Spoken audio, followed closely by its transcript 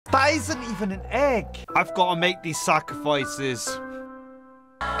That isn't even an egg. I've got to make these sacrifices.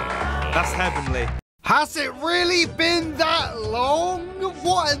 That's heavenly. Has it really been that long?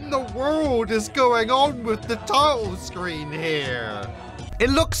 What in the world is going on with the title screen here? It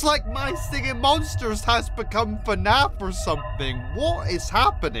looks like My Singing Monsters has become FNAF or something. What is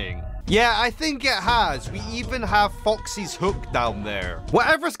happening? Yeah, I think it has. We even have Foxy's hook down there.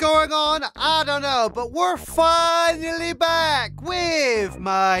 Whatever's going on, I don't know, but we're finally back with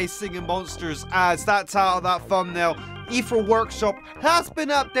My Singing Monsters as that's out of that thumbnail. Ethereal Workshop has been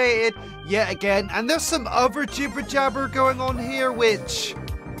updated yet again, and there's some other jibber jabber going on here, which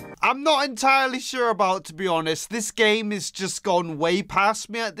I'm not entirely sure about, to be honest. This game has just gone way past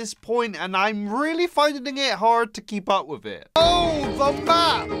me at this point, and I'm really finding it hard to keep up with it. Oh, the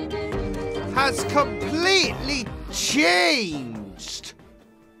map has completely changed.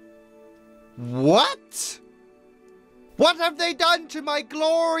 What? What have they done to my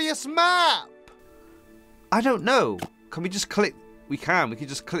glorious map? I don't know. Can we just click? We can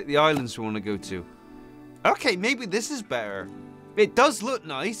just click the islands we want to go to. Okay, maybe this is better. It does look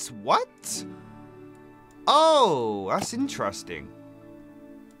nice. What? Oh, that's interesting.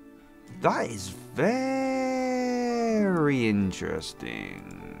 That is very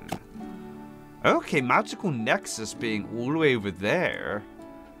interesting. Okay, Magical Nexus being all the way over there.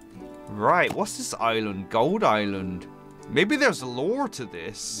 Right, what's this island? Gold Island. Maybe there's lore to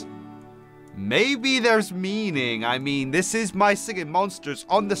this. Maybe there's meaning. I mean, this is My Singing Monsters.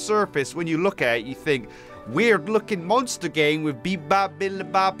 On the surface, when you look at it, you think, weird looking monster game with beep bop billa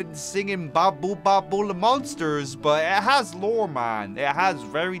bop and singing bop boo bop boo monsters, but it has lore, man. It has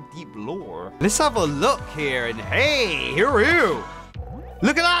very deep lore. Let's have a look here, and hey, here we go.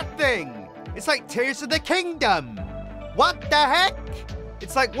 Look at that thing. It's like Tears of the Kingdom. What the heck?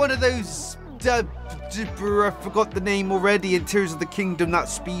 It's like one of those I forgot the name already. In Tears of the Kingdom, that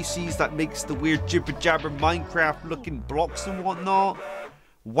species that makes the weird jibber jabber Minecraft looking blocks and whatnot.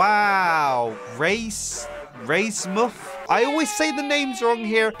 Wow, Rhysmuth. I always say the names wrong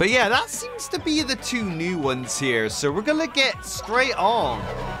here, but yeah, that seems to be the two new ones here. So we're gonna get straight on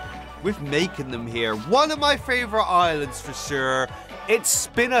with making them here. One of my favorite islands for sure. It's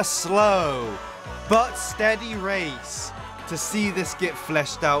been a slow but steady race to see this get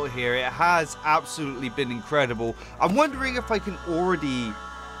fleshed out here. It has absolutely been incredible. I'm wondering if I can already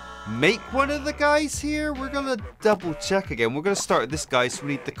make one of the guys here. We're gonna double check again. We're gonna start with this guy. So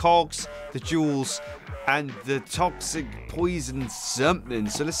we need the cogs, the jewels, and the toxic poison something.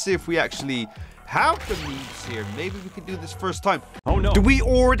 So let's see if we actually have the needs here. Maybe we can do this first time. Oh no. Do we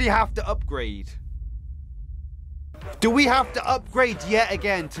already have to upgrade? Do we have to upgrade yet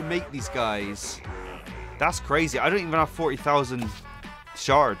again to make these guys? That's crazy. I don't even have 40,000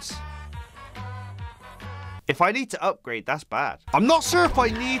 shards. If I need to upgrade, that's bad. I'm not sure if I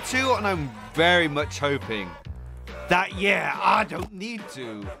need to, and I'm very much hoping that, yeah, I don't need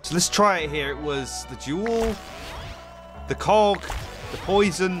to. So let's try it here. It was the jewel, the cog, the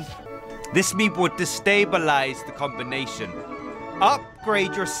poison. This meat would destabilize the combination.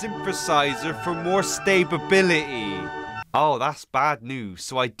 Upgrade your synthesizer for more stability. Oh, that's bad news.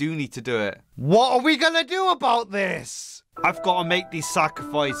 So I do need to do it. What are we gonna do about this? I've got to make these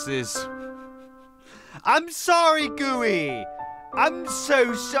sacrifices. I'm sorry, Gooey. I'm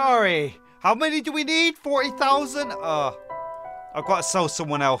so sorry. How many do we need? 40,000? I've got to sell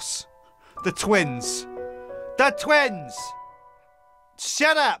someone else. The twins. The twins.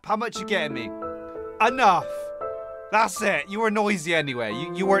 Shut up. How much you getting me? Enough. That's it. You were noisy anyway.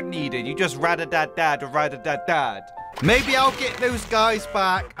 You weren't needed. You just rat-a-dad-dad or rat-a-dad-dad. Maybe I'll get those guys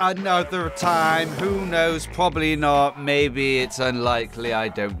back another time. Who knows? Probably not. Maybe it's unlikely. I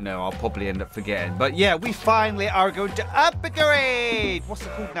don't know. I'll probably end up forgetting. But yeah, we finally are going to upgrade. What's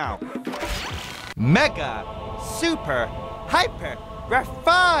it called now? Mega, super, hyper,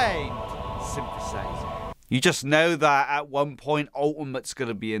 refined synthesizer. You just know that at one point, Ultimate's going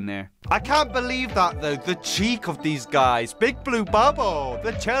to be in there. I can't believe that, though. The cheek of these guys. Big Blue Bubble.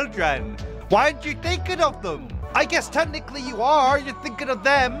 The children. Why aren't you thinking of them? I guess technically you are. You're thinking of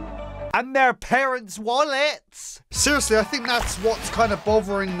them. And their parents' wallets. Seriously, I think that's what's kind of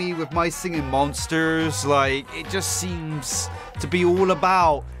bothering me with My Singing Monsters. Like, it just seems to be all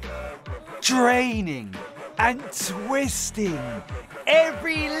about draining and twisting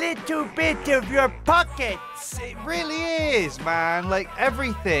every little bit of your pockets. It really is, man. Like,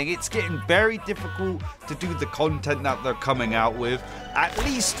 everything. It's getting very difficult to do the content that they're coming out with. At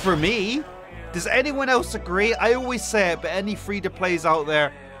least for me. Does anyone else agree? I always say it, but any free-to-plays out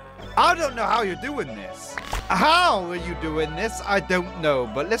there, I don't know how you're doing this. How are you doing this? I don't know,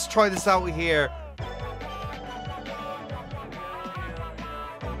 but let's try this out here.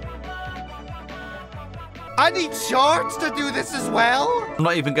 I need shards to do this as well. I'm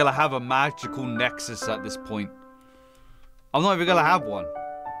not even gonna have a magical nexus at this point. I'm not even gonna have one.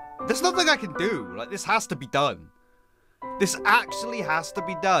 There's nothing I can do. Like, this has to be done. This actually has to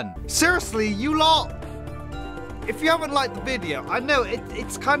be done. Seriously, you lot. If you haven't liked the video, I know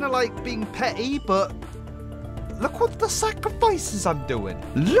it's kind of like being petty, but look what the sacrifices I'm doing.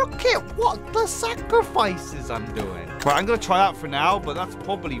 Look at what the sacrifices I'm doing. Right, I'm going to try that for now, but that's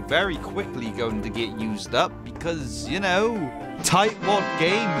probably very quickly going to get used up because, you know, tightwad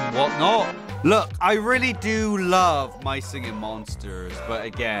game and whatnot. Look, I really do love my singing monsters, but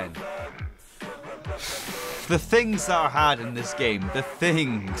again, the things that are had in this game, the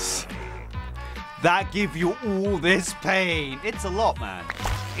things that give you all this pain, it's a lot, man.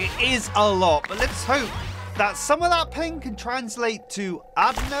 It is a lot, but let's hope that some of that pain can translate to,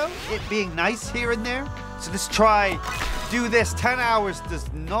 I don't know, it being nice here and there. So let's try do this. 10 hours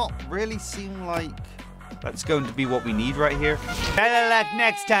does not really seem like that's going to be what we need right here. Better luck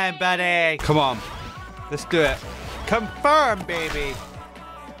next time, buddy. Come on, let's do it. Confirm, baby.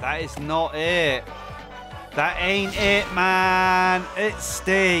 That is not it. That ain't it, man. It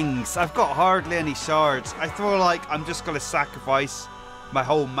stings. I've got hardly any shards. I feel like I'm just going to sacrifice my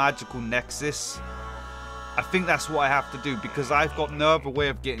whole magical nexus. I think that's what I have to do because I've got no other way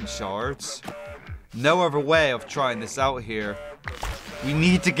of getting shards. No other way of trying this out here. We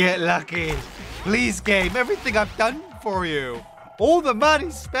need to get lucky. Please, game. Everything I've done for you. All the money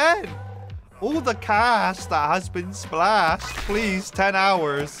spent. All the cash that has been splashed. Please, 10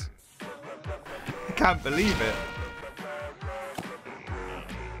 hours. I can't believe it.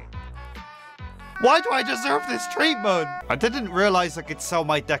 Why do I deserve this treatment? I didn't realize I could sell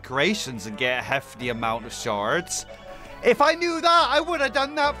my decorations and get a hefty amount of shards. If I knew that, I would have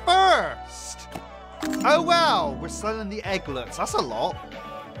done that first. Oh well, we're selling the egglets. That's a lot.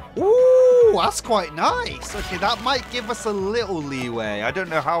 Ooh, that's quite nice. Okay, that might give us a little leeway. I don't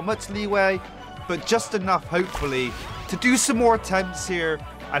know how much leeway, but just enough, hopefully, to do some more attempts here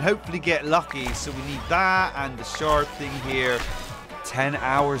and hopefully get lucky. So we need that and the shard thing here. 10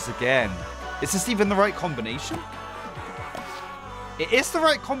 hours again. Is this even the right combination? It is the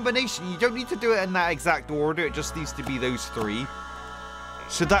right combination. You don't need to do it in that exact order. It just needs to be those three.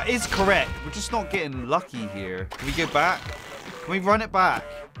 So that is correct. We're just not getting lucky here. Can we go back? Can we run it back?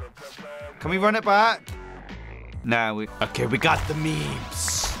 Can we run it back? No, okay, we got the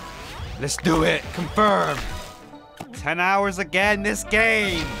memes. Let's do it. Confirm. 10 hours again, this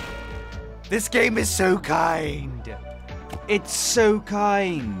game. This game is so kind. It's so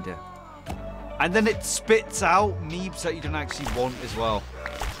kind. And then it spits out memes that you don't actually want as well.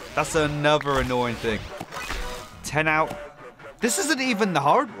 That's another annoying thing. 10 out. This isn't even the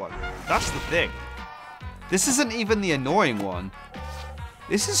hard one. That's the thing. This isn't even the annoying one.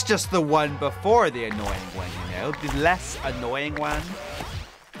 This is just the one before the annoying one, you know? The less annoying one.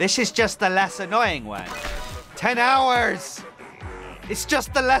 This is just the less annoying one. 10 hours! It's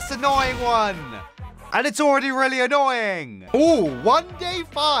just the less annoying one! And it's already really annoying! Ooh, 1 day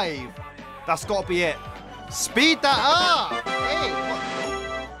 5! That's gotta be it. Speed that up! Hey, what?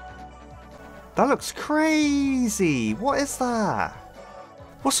 That looks crazy! What is that?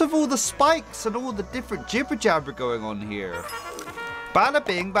 What's with all the spikes and all the different jibber jabber going on here? Bada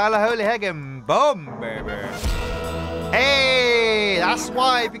bing, bada holy heck and boom, baby. Hey, that's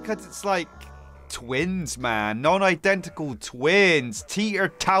why, because it's like twins, man. Non-identical twins.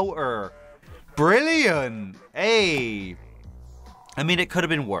 Teeter-Tauter. Brilliant. Hey. I mean, it could have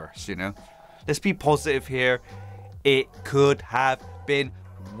been worse, you know. Let's be positive here. It could have been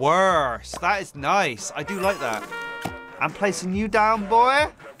worse. That is nice. I do like that. I'm placing you down, boy.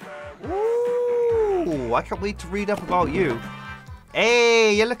 Ooh, I can't wait to read up about you.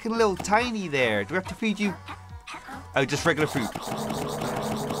 Hey, you're looking a little tiny there. Do we have to feed you? Oh, just regular food.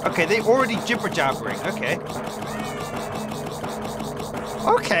 Okay, they're already jibber jabbering. Okay.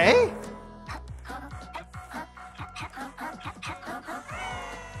 Okay.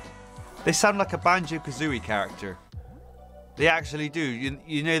 They sound like a Banjo-Kazooie character. They actually do.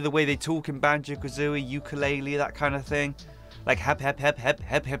 You know the way they talk in Banjo-Kazooie, ukulele, that kind of thing? Like hep, hep, hep, hep,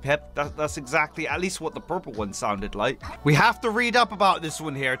 hep, hep, hep. That's exactly, at least what the purple one sounded like. We have to read up about this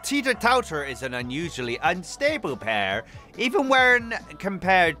one here. Teeter-Tauter is an unusually unstable pair, even when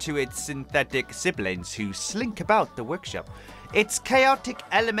compared to its synthetic siblings who slink about the workshop. Its chaotic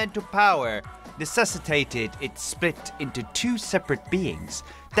elemental power necessitated its split into two separate beings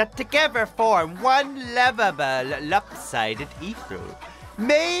that together form one lovable, lopsided ethereal,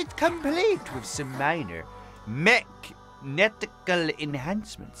 made complete with some minor mechanical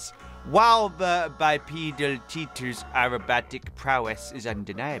enhancements. While the bipedal teeter's aerobatic prowess is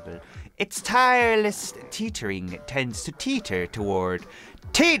undeniable, its tireless teetering tends to teeter toward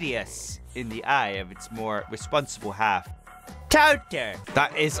tedious in the eye of its more responsible half. Tauter!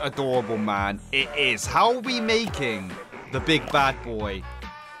 That is adorable, man. It is. How are we making the big bad boy?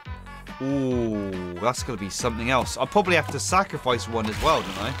 Ooh, that's gonna be something else. I'll probably have to sacrifice one as well,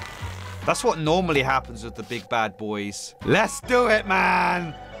 don't I? That's what normally happens with the big bad boys. Let's do it,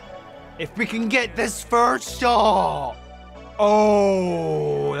 man! If we can get this first shot!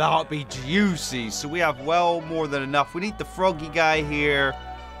 Oh, that'll be juicy. So we have well more than enough. We need the froggy guy here.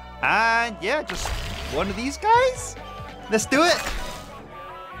 And yeah, just one of these guys? Let's do it.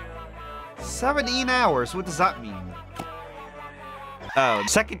 17 hours, what does that mean? Oh,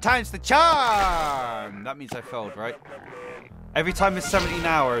 second time's the charm! That means I failed, right? Every time it's 17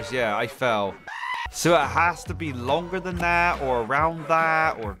 hours, yeah, I fell. So it has to be longer than that, or around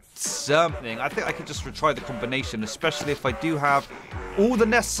that, or something. I think I could just retry the combination, especially if I do have all the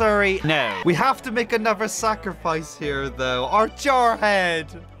necessary... No. We have to make another sacrifice here, though. Our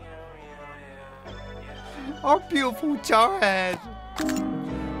jarhead! Our beautiful jarhead!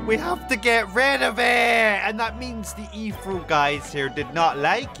 We have to get rid of it! And that means the Ethereal guys here did not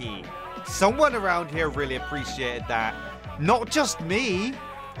like it. Someone around here really appreciated that. Not just me.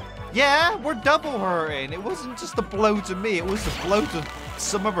 Yeah, we're double hurting. It wasn't just a blow to me. It was a blow to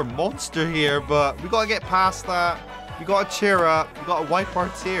some other monster here. But we gotta get past that. We gotta cheer up. We gotta wipe our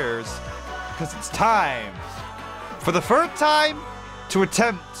tears. Because it's time. For the third time, to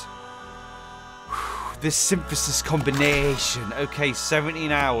attempt this synthesis combination. Okay,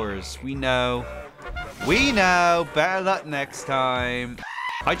 17 hours. We know. We know. Better luck next time.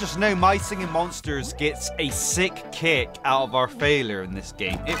 I just know My Singing Monsters gets a sick kick out of our failure in this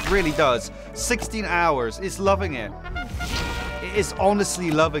game. It really does. 16 hours. It's loving it. It is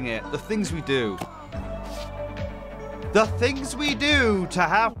honestly loving it. The things we do. The things we do to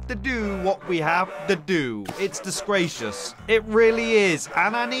have to do what we have to do. It's disgracious. It really is.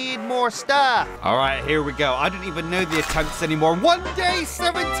 And I need more stuff. All right, here we go. I don't even know the attempts anymore. 1 day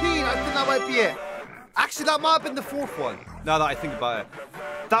 17. I think that might be it. Actually, that might have been the fourth one. Now that I think about it.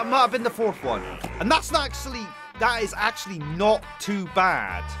 That might have been the fourth one. And that's not actually... That is actually not too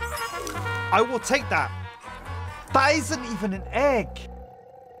bad. I will take that. That isn't even an egg.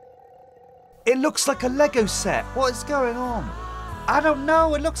 It looks like a Lego set. What is going on? I don't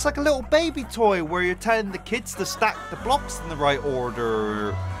know. It looks like a little baby toy where you're telling the kids to stack the blocks in the right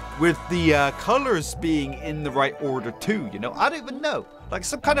order. With the colors being in the right order too, you know? I don't even know. Like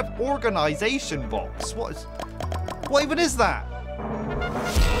some kind of organization box. What even is that?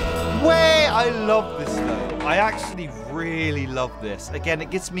 Way, I love this though. I actually really love this. Again, it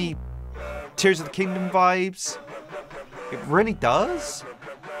gives me Tears of the Kingdom vibes. It really does.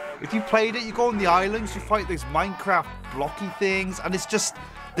 If you played it, you go on the islands, you fight those Minecraft blocky things, and it's just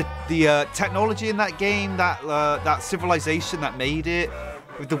the technology in that game, that civilization that made it,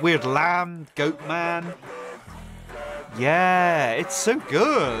 with the weird lamb, goat man. Yeah, it's so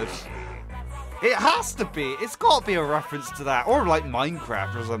good. It has to be. It's got to be a reference to that, or like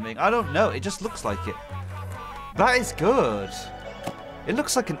Minecraft or something. I don't know. It just looks like it. That is good. It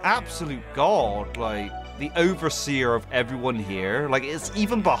looks like an absolute god, like the overseer of everyone here. Like it's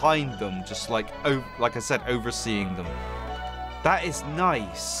even behind them, just like I said, overseeing them. That is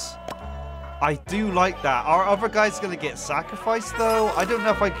nice. I do like that. Our other guy's gonna get sacrificed though. I don't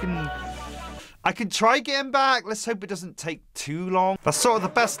know if I can try getting back. Let's hope it doesn't take too long. That's sort of the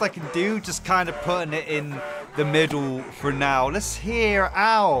best I can do, just kind of putting it in the middle for now. Let's hear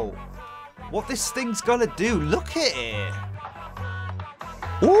out what this thing's gonna do. Look at it.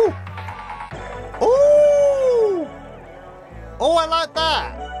 Ooh. Ooh. Oh, I like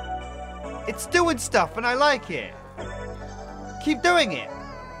that. It's doing stuff and I like it. Keep doing it.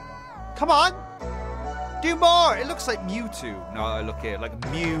 Come on. Do more. It looks like Mewtwo. No, I look at it like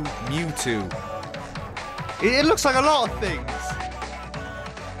Mewtwo. It looks like a lot of things.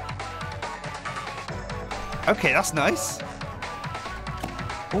 Okay, that's nice.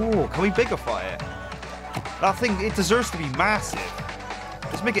 Oh, can we bigify it? That thing, it deserves to be massive.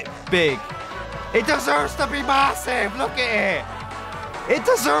 Let's make it big. It deserves to be massive. Look at it. It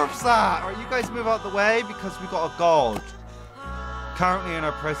deserves that. All right, you guys move out the way because we got a god currently in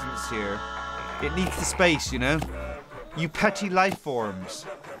our presence here. It needs the space, you know? You petty life forms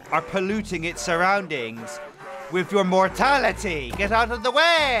are polluting its surroundings with your mortality. Get out of the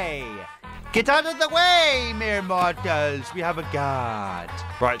way! Get out of the way, mere mortals. We have a god.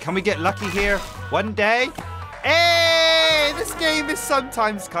 Right, can we get lucky here? One day? Hey! This game is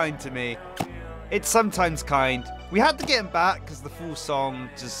sometimes kind to me. It's sometimes kind. We had to get him back because the full song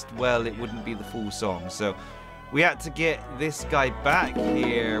just, well, it wouldn't be the full song. So we had to get this guy back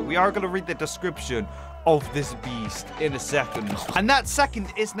here. We are going to read the description of this beast in a second. And that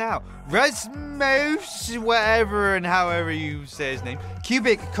second is now Rhysmuth, whatever and however you say his name.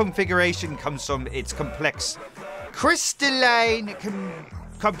 Cubic configuration comes from its complex crystalline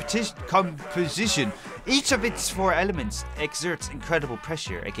composition. Each of its 4 elements exerts incredible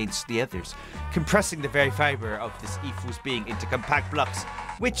pressure against the others, compressing the very fiber of this ethereal being into compact blocks,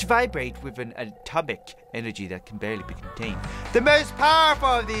 which vibrate with an atomic energy that can barely be contained. The most powerful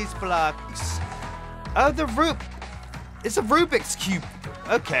of these blocks, it's a Rubik's Cube.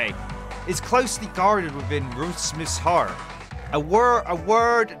 Okay. Is closely guarded within Rhysmuth's heart. A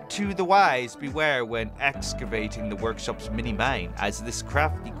word to the wise, beware when excavating the workshop's mini-mine, as this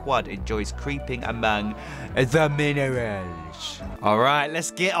crafty quad enjoys creeping among the minerals. Alright,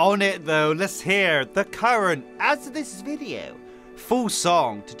 let's get on it though. Let's hear the current, as of this video, full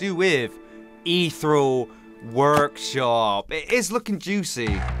song to do with Ethereal Workshop. It is looking juicy.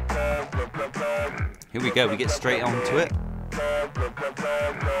 Here we go, we get straight onto it.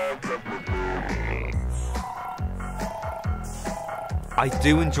 I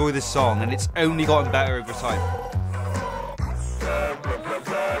do enjoy this song, and it's only gotten better over time.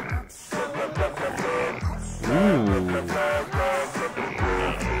 Ooh.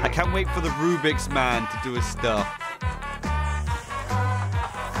 I can't wait for the Rubik's Man to do his stuff.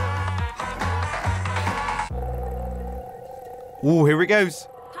 Ooh, here it goes.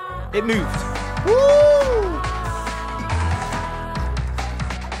 It moved. Woo!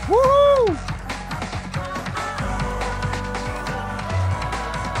 Woo!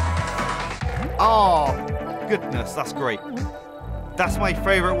 Oh, goodness, that's great. That's my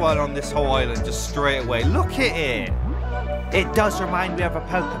favorite one on this whole island, just straight away. Look at it. It does remind me of a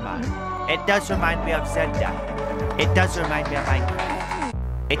Pokemon. It does remind me of Zelda. It does remind me of Minecraft.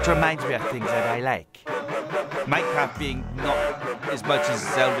 It reminds me of things that I like. Minecraft being not as much as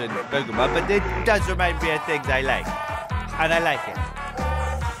Zelda and Pokemon, but it does remind me of things I like. And I like it.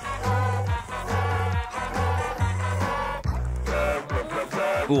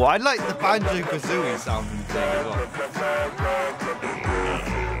 Ooh, I like the Banjo-Kazooie sounding thing as well.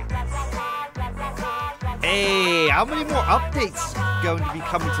 Hey, how many more updates are going to be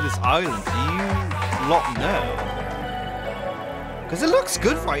coming to this island? Do you lot know? Because it looks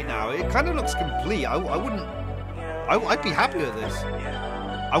good right now. It kind of looks complete. I'd be happy with this.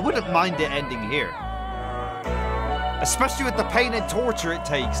 I wouldn't mind it ending here. Especially with the pain and torture it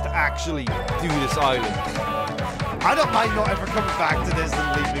takes to actually do this island. I don't mind not ever coming back to this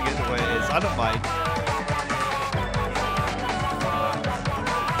and leaving it the way it is. I don't mind.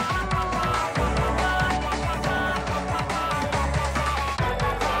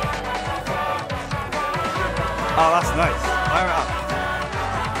 Oh, that's nice. Fire it up.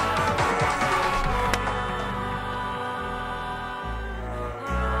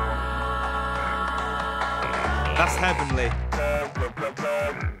 That's heavenly.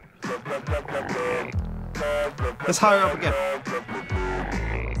 Let's higher up again.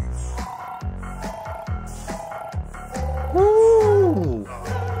 Woo!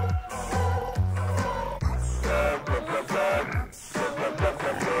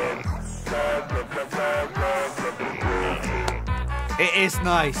 It is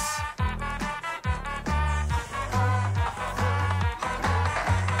nice.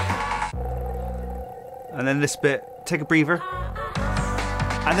 And then this bit, take a breather.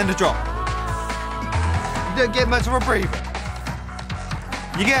 And then the drop. You don't get much of a breather.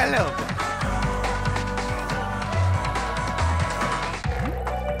 You get a little bit.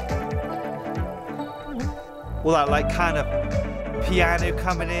 Well, that like kind of piano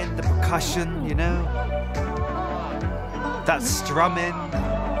coming in, the percussion, you know? That strumming.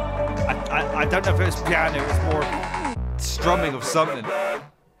 I don't know if it was piano, it was more strumming of something.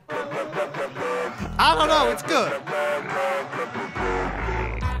 I don't know, it's good.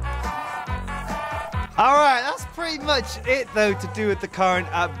 Alright, that's pretty much it though to do with the current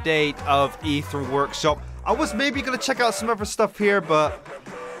update of Ethereal Workshop. I was maybe going to check out some other stuff here, but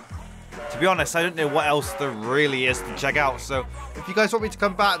to be honest, I don't know what else there really is to check out. So if you guys want me to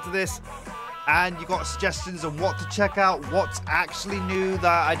come back to this and you got suggestions on what to check out, what's actually new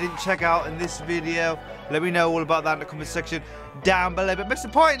that I didn't check out in this video, let me know all about that in the comment section down below. But most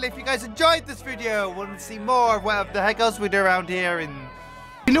importantly, if you guys enjoyed this video, want to see more of what the heck else we do around here, and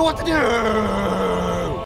you know what to do.